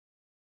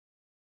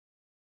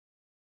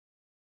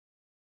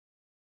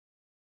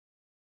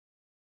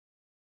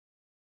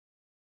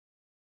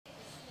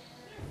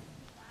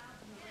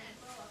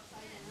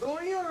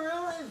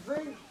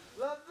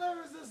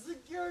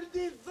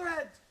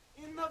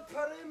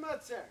med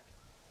tech?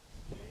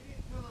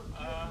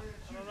 I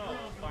don't know.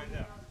 We'll find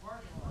out.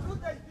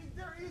 Look, I think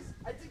there is.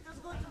 I think there's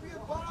going to be a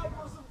bomb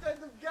or some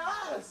kind of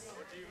gas.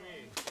 What do you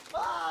mean?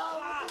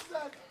 Ah, what is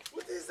that?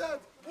 What is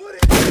that? What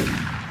is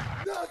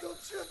that? No, don't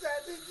shoot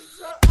that.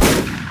 It's not.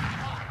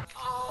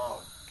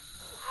 Oh,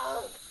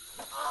 oh,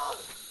 oh.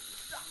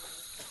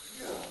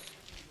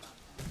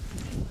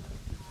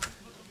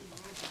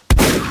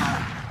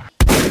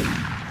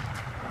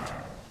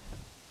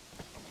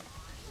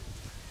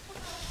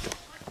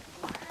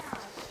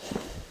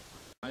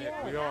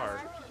 We are.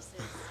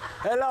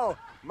 Hello,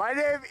 my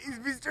name is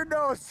Mr.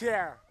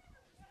 No-sehair.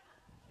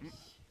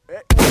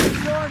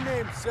 What's your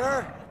name,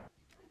 sir?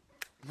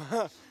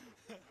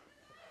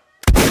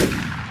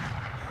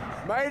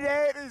 My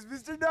name is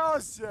Mr.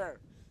 No-sehair.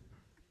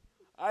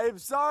 I am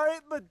sorry,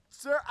 but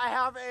sir, I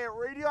have a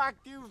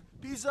radioactive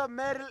piece of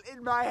metal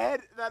in my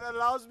head that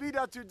allows me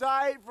not to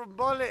die from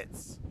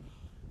bullets.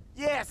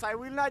 Yes, I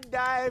will not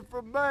die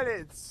from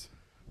bullets.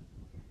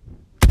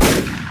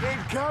 It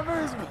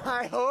covers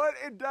my whole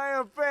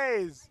entire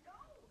face.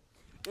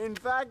 In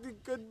fact,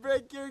 it could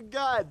break your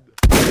gun.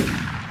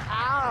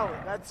 Ow,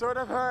 that sort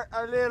of hurt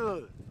a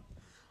little.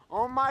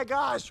 Oh my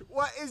gosh,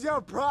 what is your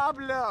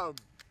problem?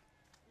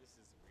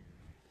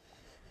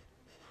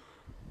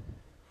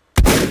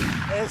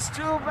 It's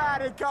too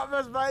bad it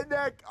covers my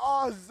neck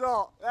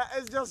also. That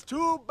is just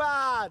too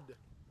bad.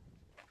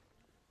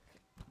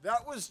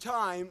 That was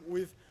time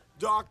with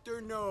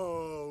Dr.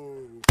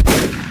 No.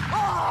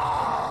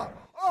 Ah!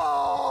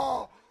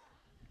 Oh!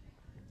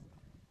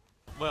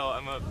 Well,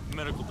 I'm a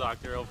medical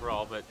doctor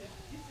overall, but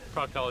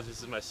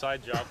proctologist is my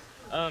side job.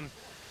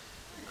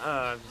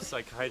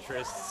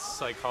 Psychiatrist,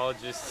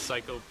 psychologist,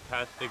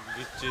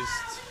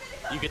 psychopathologist.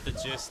 You get the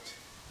gist.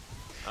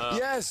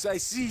 Yes, I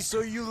see.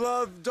 So you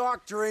love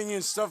doctoring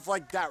and stuff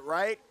like that,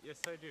 right? Yes,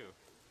 I do.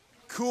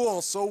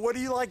 Cool. So what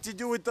do you like to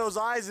do with those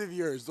eyes of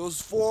yours?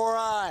 Those 4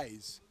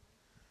 eyes?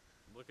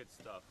 Look at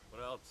stuff.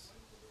 What else?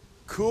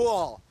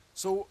 Cool.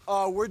 So,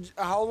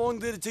 how long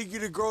did it take you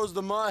to grow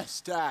the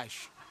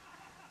mustache?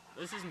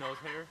 This is nose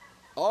hair.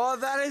 Oh,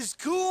 that is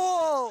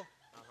cool!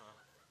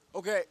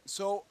 Okay,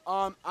 so,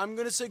 I'm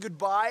gonna say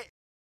goodbye.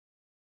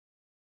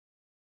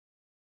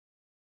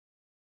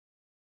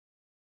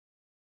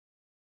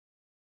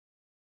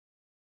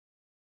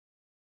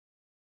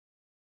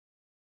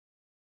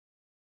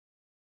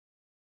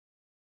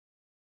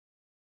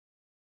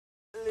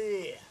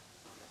 Hurley!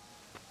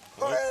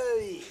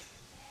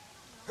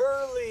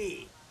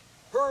 Hurley!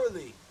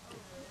 Hurley!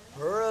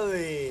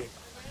 Hurley!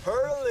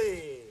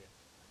 Hurley!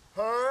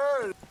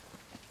 Hurley!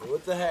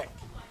 What the heck?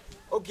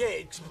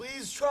 Okay,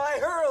 please try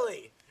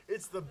Hurley.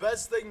 It's the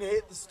best thing to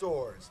hit the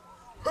stores.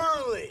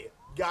 Hurley!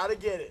 Gotta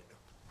get it.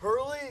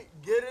 Hurley,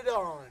 get it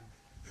on.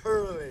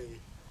 Hurley.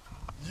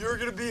 You're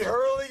gonna be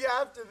hurling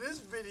after this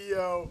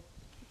video.